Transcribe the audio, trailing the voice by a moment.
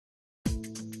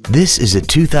This is a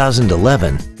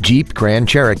 2011 Jeep Grand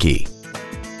Cherokee.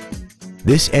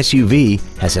 This SUV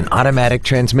has an automatic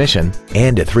transmission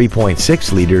and a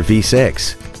 3.6-liter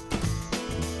V6.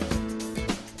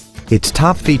 Its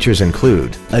top features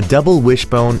include a double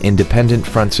wishbone independent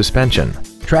front suspension,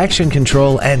 traction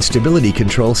control and stability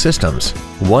control systems,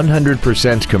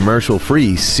 100%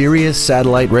 commercial-free Sirius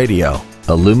satellite radio,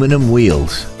 aluminum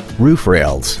wheels, roof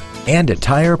rails, and a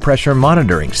tire pressure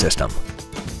monitoring system.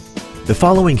 The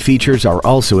following features are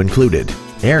also included: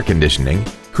 air conditioning,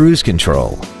 cruise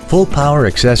control, full power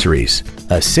accessories,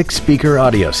 a 6-speaker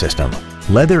audio system,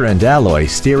 leather and alloy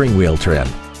steering wheel trim,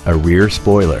 a rear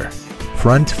spoiler,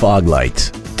 front fog lights,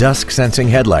 dusk sensing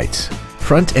headlights,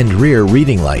 front and rear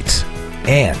reading lights,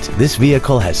 and this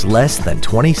vehicle has less than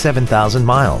 27,000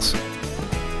 miles.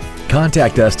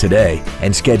 Contact us today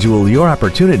and schedule your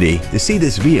opportunity to see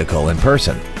this vehicle in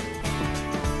person.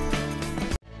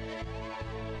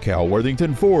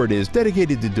 CalWorthington Ford is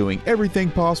dedicated to doing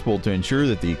everything possible to ensure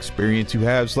that the experience you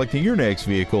have selecting your next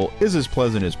vehicle is as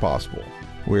pleasant as possible.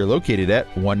 We're located at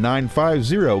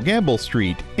 1950 Gambell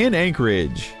Street in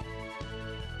Anchorage.